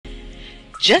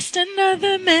Just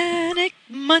another Manic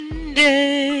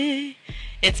Monday.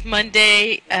 It's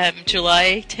Monday,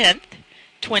 July 10th,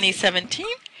 2017,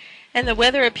 and the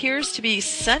weather appears to be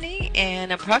sunny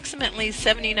and approximately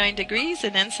 79 degrees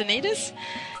in Encinitas.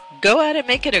 Go out and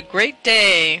make it a great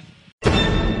day.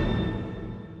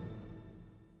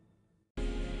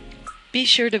 Be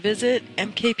sure to visit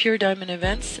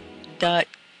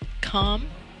mkpurediamondevents.com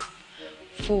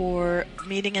for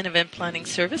meeting and event planning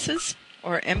services,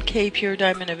 or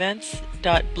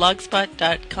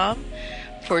mkpurediamondevents.blogspot.com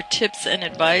for tips and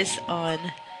advice on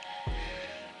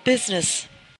business.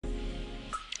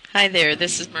 Hi there,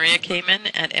 this is Maria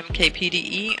Kamen at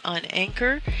MKPDE on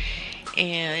Anchor,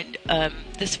 and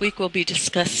this week we'll be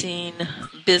discussing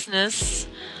business,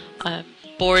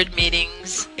 board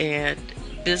meetings, and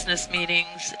business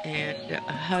meetings, and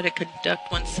how to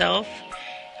conduct oneself,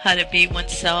 how to be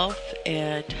oneself,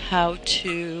 and how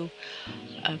to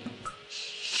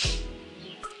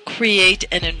create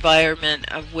an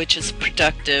environment of which is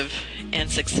productive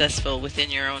and successful within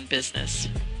your own business.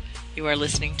 You are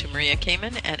listening to Maria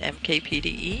Kamen at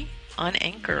MKPDE on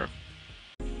Anchor.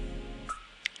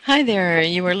 Hi there,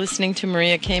 you are listening to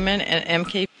Maria Kamen at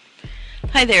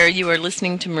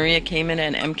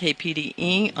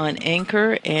MKPDE on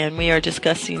Anchor, and we are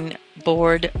discussing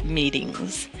board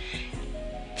meetings,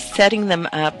 setting them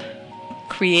up,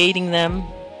 creating them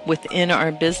within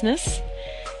our business.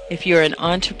 If you're an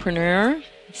entrepreneur,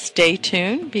 stay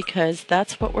tuned, because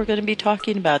that's what we're going to be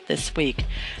talking about this week.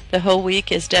 The whole week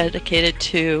is dedicated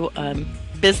to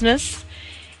business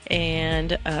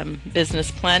and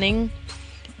business planning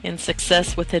and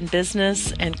success within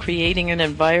business, and creating an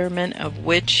environment of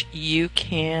which you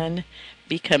can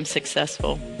become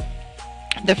successful.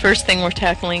 The first thing we're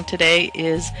tackling today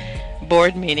is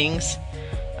board meetings.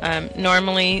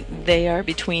 Normally they are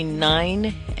between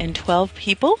 9 and 12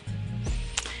 people.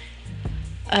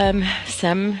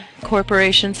 Some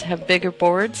corporations have bigger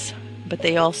boards, but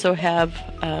they also have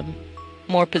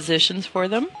more positions for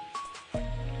them.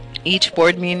 Each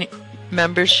board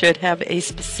member should have a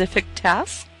specific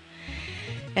task.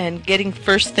 And getting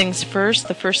first things first,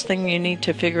 the first thing you need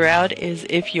to figure out is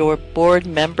if your board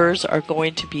members are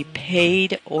going to be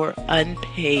paid or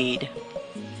unpaid.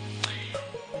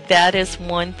 That is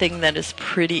one thing that is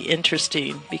pretty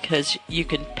interesting, because you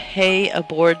can pay a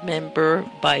board member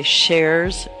by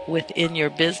shares within your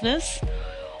business,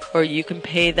 or you can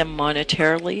pay them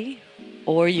monetarily,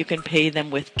 or you can pay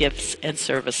them with gifts and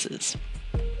services.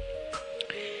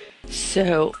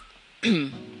 So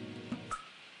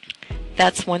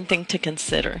that's one thing to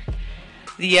consider.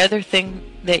 The other thing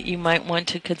that you might want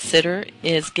to consider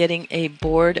is getting a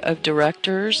board of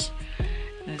directors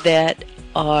that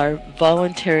are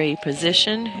voluntary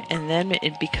position, and then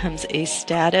it becomes a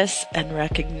status and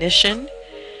recognition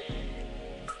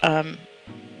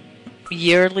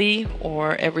yearly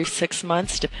or every 6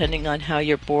 months, depending on how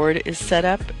your board is set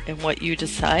up and what you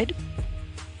decide.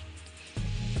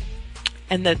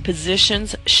 And the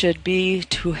positions should be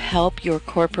to help your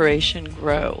corporation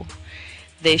grow.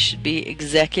 They should be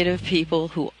executive people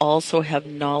who also have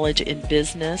knowledge in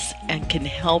business and can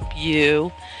help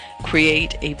you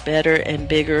create a better and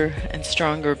bigger and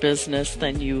stronger business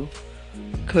than you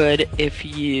could if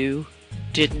you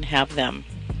didn't have them.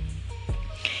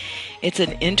 It's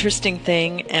an interesting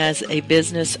thing as a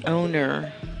business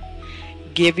owner,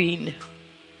 giving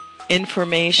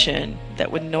information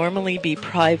that would normally be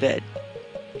private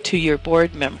to your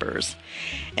board members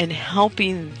and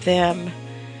helping them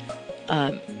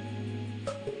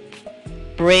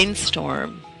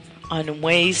brainstorm on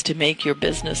ways to make your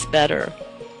business better.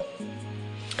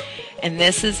 And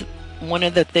this is one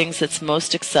of the things that's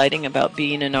most exciting about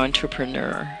being an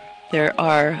entrepreneur. There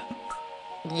are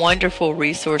wonderful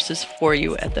resources for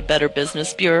you at the Better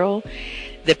Business Bureau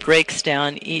that breaks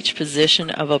down each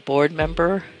position of a board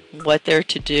member, what they're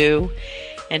to do,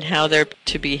 and how they're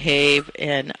to behave,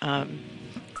 and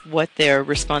what their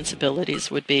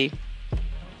responsibilities would be.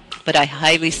 But I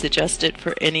highly suggest it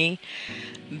for any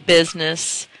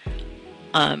businessman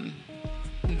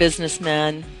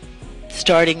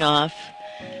starting off,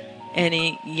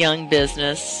 any young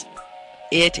business.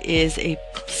 It is a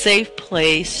safe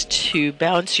place to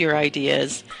bounce your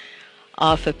ideas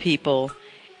off of people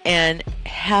and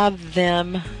have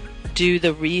them do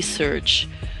the research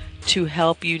to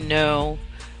help you know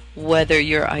whether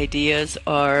your ideas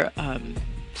are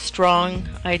strong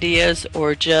ideas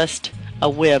or just a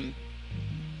whim.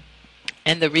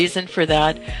 And the reason for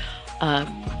that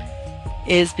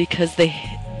is because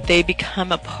they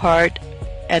become a part,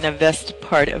 an invested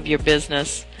part of your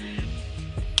business.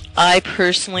 I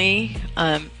personally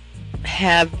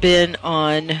have been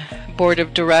on board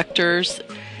of directors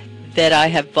that I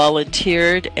have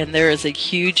volunteered, and there is a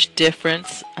huge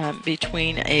difference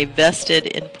between a vested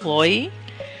employee,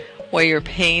 where you're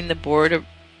paying the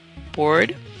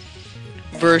board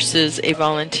versus a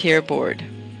volunteer board.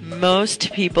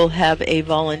 Most people have a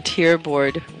volunteer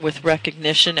board with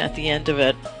recognition at the end of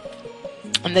it.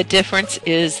 And the difference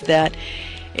is that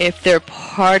if they're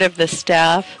part of the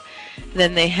staff,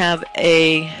 then they have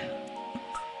a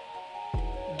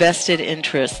vested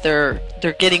interest. They're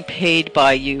getting paid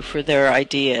by you for their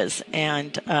ideas,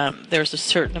 and there's a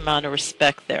certain amount of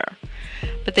respect there.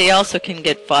 But they also can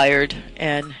get fired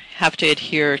and have to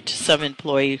adhere to some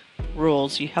employee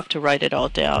rules. You have to write it all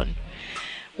down.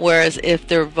 Whereas if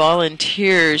they're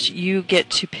volunteers, you get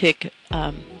to pick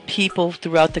people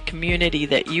throughout the community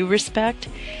that you respect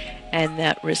and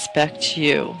that respect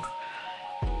you.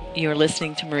 You're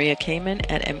listening to Maria Kamen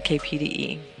at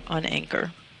MKPDE on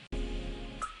Anchor.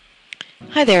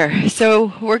 Hi there.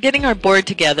 So we're getting our board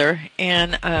together,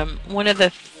 and one of the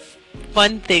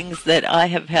fun things that I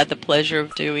have had the pleasure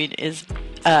of doing is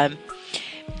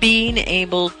being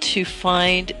able to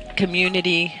find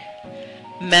community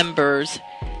members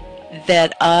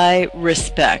that I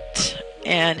respect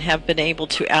and have been able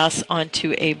to ask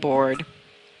onto a board,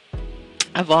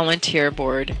 a volunteer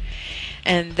board.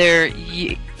 And their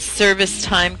service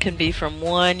time can be from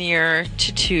 1 year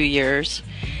to 2 years,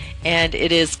 and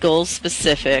it is goal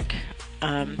specific.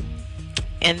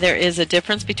 And there is a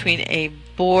difference between a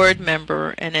board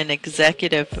member and an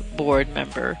executive board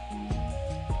member.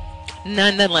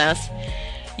 Nonetheless,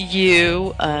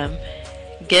 you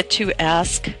get to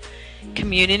ask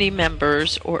community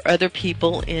members or other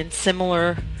people in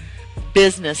similar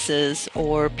businesses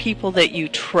or people that you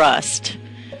trust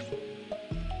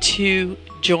to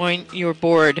join your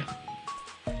board.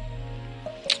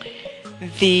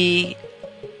 The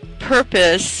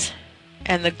purpose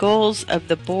and the goals of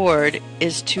the board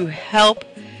is to help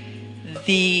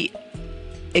the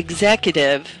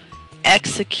executive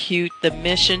execute the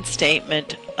mission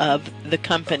statement of the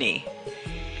company.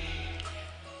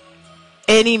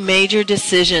 Any major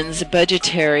decisions,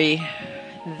 budgetary,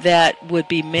 that would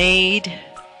be made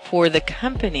for the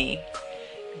company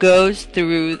goes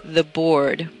through the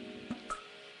board.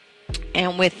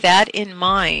 And with that in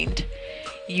mind,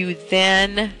 you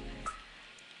then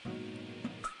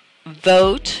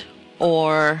vote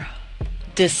or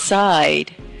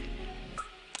decide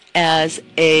as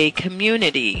a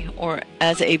community or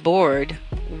as a board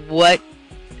what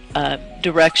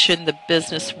direction the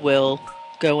business will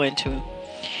go into.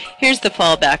 Here's the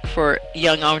fallback for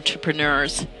young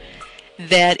entrepreneurs,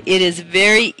 that it is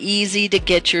very easy to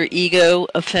get your ego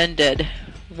offended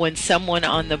when someone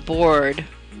on the board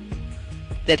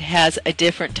that has a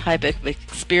different type of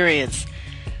experience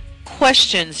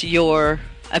questions your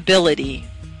ability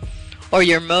or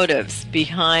your motives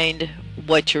behind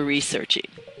what you're researching.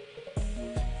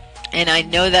 And I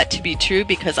know that to be true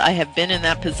because I have been in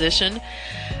that position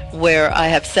where I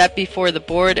have sat before the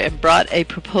board and brought a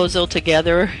proposal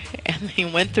together, and they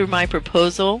went through my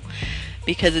proposal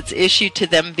because it's issued to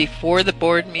them before the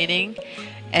board meeting,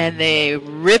 and they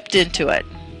ripped into it.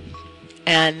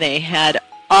 And they had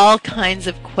all kinds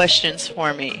of questions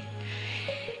for me.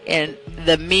 And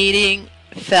the meeting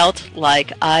felt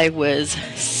like I was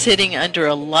sitting under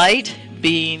a light,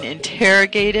 being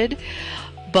interrogated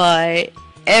by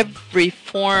every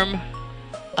form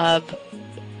of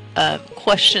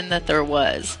question that there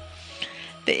was.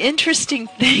 The interesting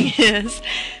thing is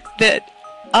that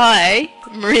I,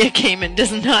 Maria Kamen,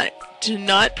 do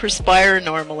not perspire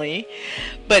normally,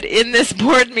 but in this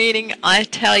board meeting, I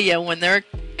tell you, when they're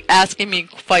asking me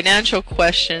financial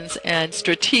questions and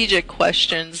strategic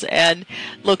questions and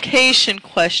location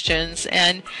questions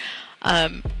and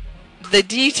the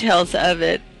details of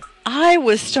it, I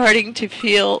was starting to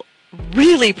feel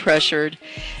really pressured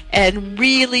and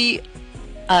really,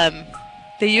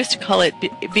 they used to call it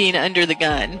being under the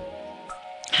gun.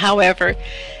 However,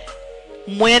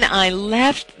 when I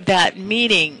left that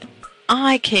meeting,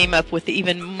 I came up with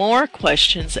even more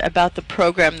questions about the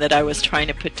program that I was trying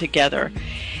to put together.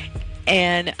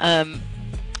 And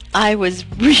I was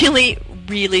really,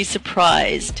 really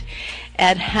surprised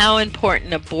at how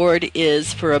important a board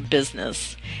is for a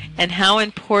business and how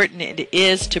important it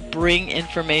is to bring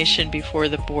information before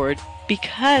the board,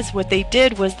 because what they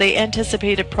did was they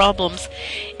anticipated problems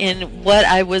in what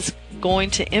I was going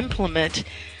to implement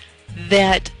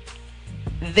that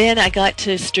then I got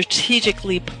to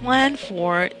strategically plan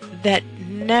for that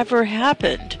never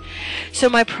happened. So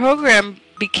my program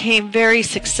became very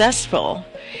successful,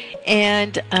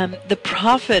 and the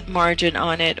profit margin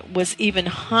on it was even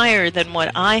higher than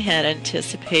what I had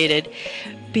anticipated,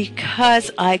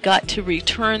 because I got to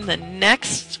return the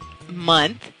next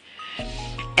month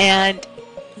and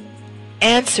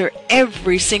answer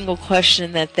every single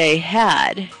question that they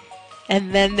had,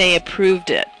 and then they approved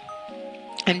it.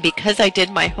 And because I did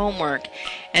my homework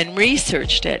and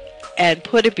researched it and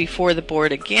put it before the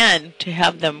board again to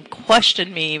have them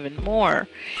question me even more,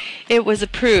 it was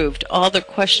approved. All the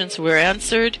questions were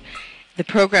answered, the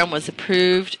program was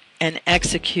approved and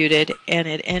executed, and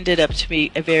it ended up to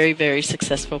be a very, very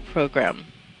successful program.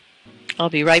 I'll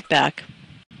be right back.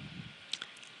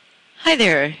 Hi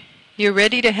there. You're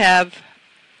ready to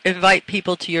invite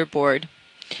people to your board.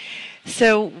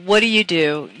 So what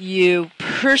do? You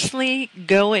personally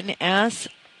go and ask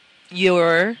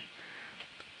your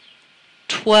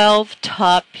 12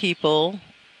 top people,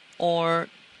 or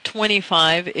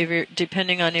 25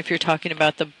 depending on if you're talking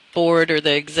about the board or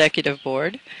the executive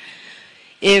board,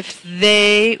 if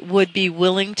they would be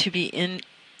willing to be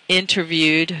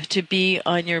interviewed to be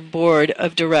on your board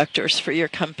of directors for your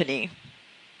company.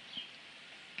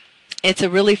 It's a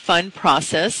really fun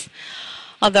process.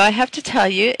 Although I have to tell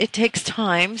you, it takes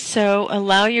time, so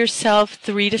allow yourself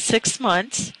 3 to 6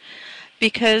 months,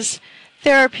 because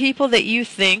there are people that you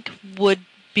think would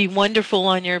be wonderful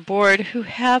on your board who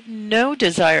have no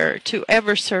desire to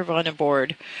ever serve on a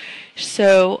board.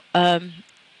 So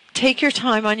take your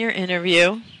time on your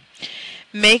interview.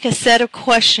 Make a set of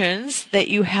questions that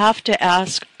you have to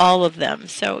ask all of them.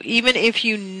 So even if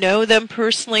you know them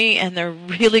personally and they're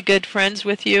really good friends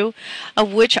with you,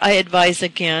 of which I advise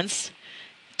against,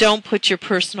 don't put your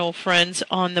personal friends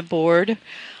on the board.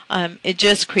 It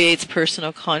just creates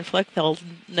personal conflict. They'll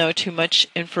know too much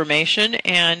information,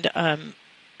 and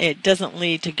it doesn't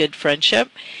lead to good friendship.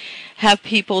 Have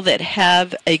people that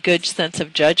have a good sense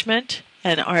of judgment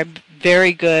and are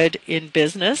very good in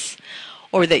business,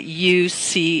 or that you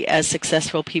see as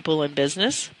successful people in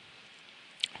business.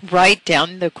 Write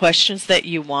down the questions that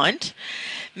you want.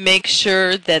 Make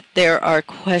sure that there are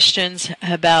questions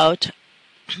about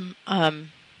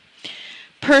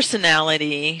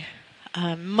personality,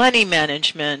 money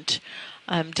management,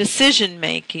 decision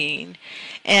making,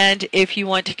 and if you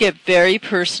want to get very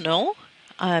personal,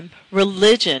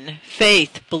 religion,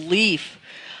 faith, belief,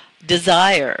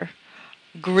 desire,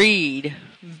 greed,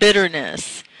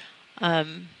 bitterness,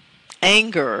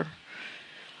 anger.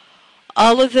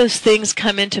 All of those things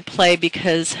come into play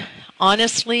because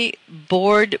honestly,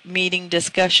 board meeting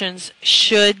discussions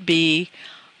should be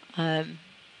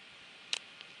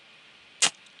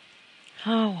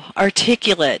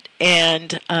articulate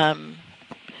and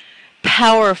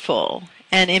powerful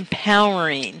and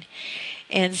empowering.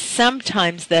 And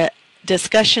sometimes the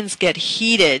discussions get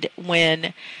heated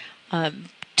when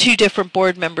two different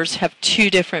board members have two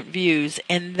different views,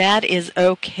 and that is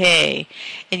okay.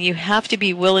 And you have to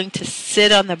be willing to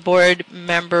sit in the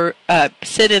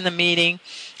meeting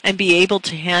and be able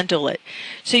to handle it.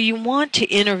 So you want to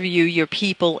interview your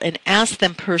people and ask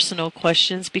them personal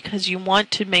questions because you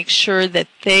want to make sure that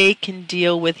they can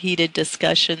deal with heated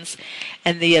discussions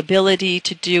and the ability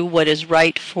to do what is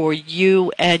right for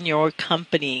you and your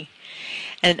company.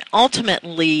 And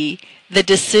ultimately, the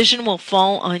decision will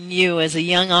fall on you as a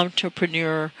young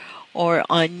entrepreneur or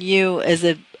on you as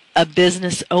a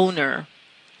business owner.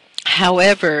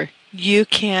 However, you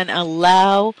can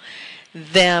allow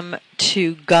them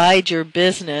to guide your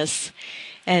business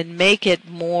and make it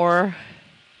more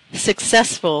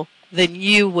successful than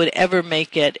you would ever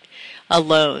make it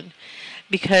alone.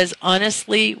 Because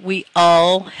honestly, we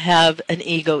all have an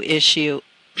ego issue.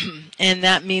 And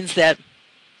that means that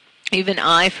even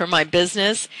I, for my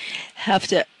business, have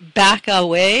to back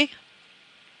away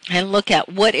and look at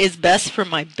what is best for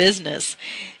my business.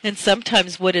 And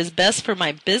sometimes what is best for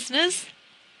my business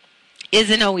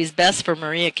isn't always best for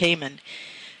Maria Kamen.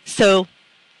 So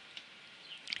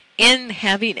in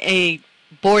having a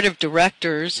board of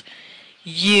directors,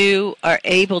 you are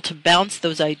able to bounce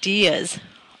those ideas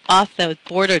off the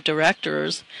board of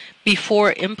directors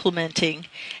before implementing,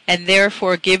 and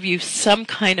therefore give you some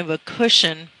kind of a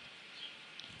cushion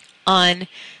on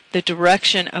the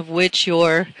direction of which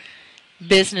your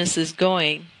business is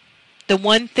going. The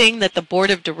one thing that the board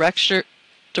of directors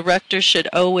should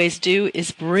always do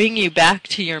is bring you back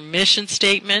to your mission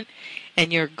statement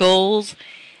and your goals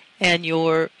and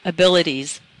your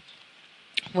abilities.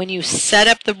 When you set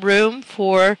up the room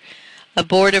for a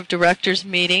board of directors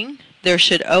meeting, there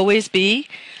should always be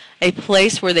a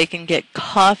place where they can get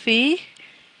coffee,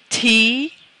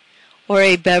 tea, or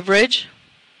a beverage,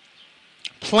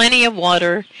 plenty of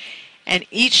water, and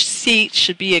each seat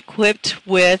should be equipped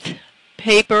with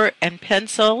paper and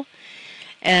pencil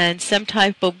and some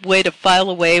type of way to file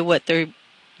away what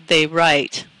they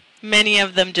write. Many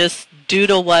of them just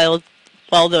doodle while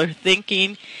they're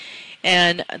thinking,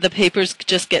 and the papers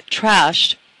just get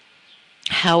trashed.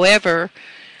 However,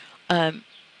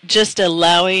 just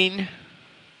allowing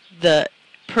the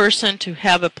person to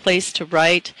have a place to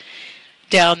write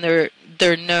down their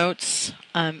notes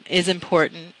is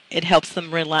important. It helps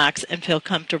them relax and feel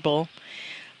comfortable.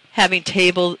 Having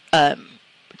table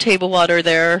water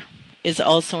there is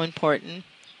also important.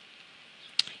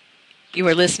 You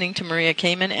are listening to Maria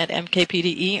Kamen at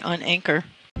MKPDE on Anchor.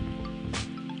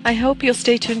 I hope you'll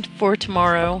stay tuned for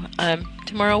tomorrow.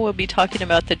 Tomorrow we'll be talking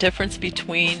about the difference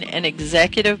between an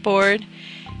executive board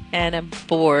and a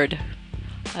board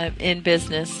in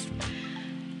business.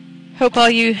 Hope all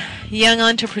you young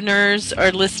entrepreneurs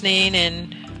are listening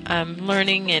and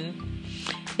learning, and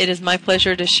it is my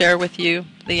pleasure to share with you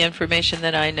the information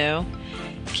that I know.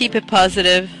 Keep it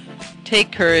positive,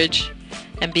 take courage,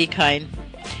 and be kind.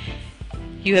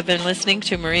 You have been listening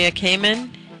to Maria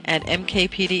Kamen at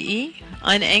MKPDE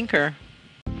on Anchor.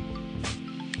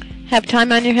 Have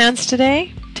time on your hands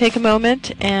today? Take a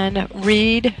moment and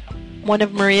read one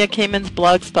of Maria Kamen's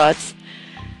blog spots.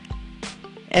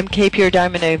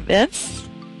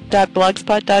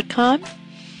 mkpurediamondevents.blogspot.com,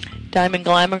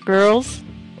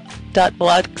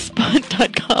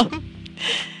 diamondglamourgirls.blogspot.com,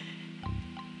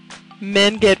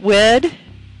 Men Get Wed,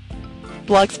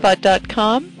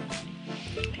 blogspot.com,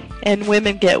 and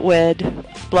Women Get Wed,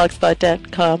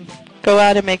 blogspot.com. Go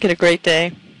out and make it a great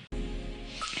day.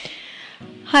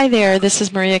 Hi there, this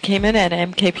is Maria Kamen at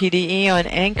MKPDE on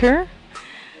Anchor,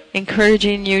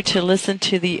 encouraging you to listen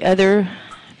to the other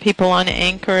people on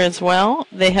Anchor as well.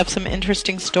 They have some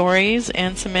interesting stories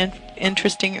and some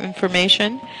interesting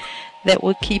information that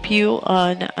will keep you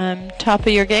on top of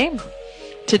your game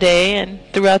today and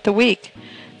throughout the week.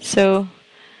 So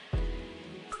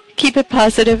keep it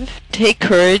positive, take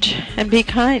courage, and be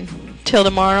kind. Till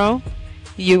tomorrow,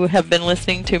 you have been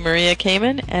listening to Maria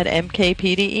Kamen at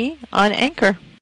MKPDE on Anchor.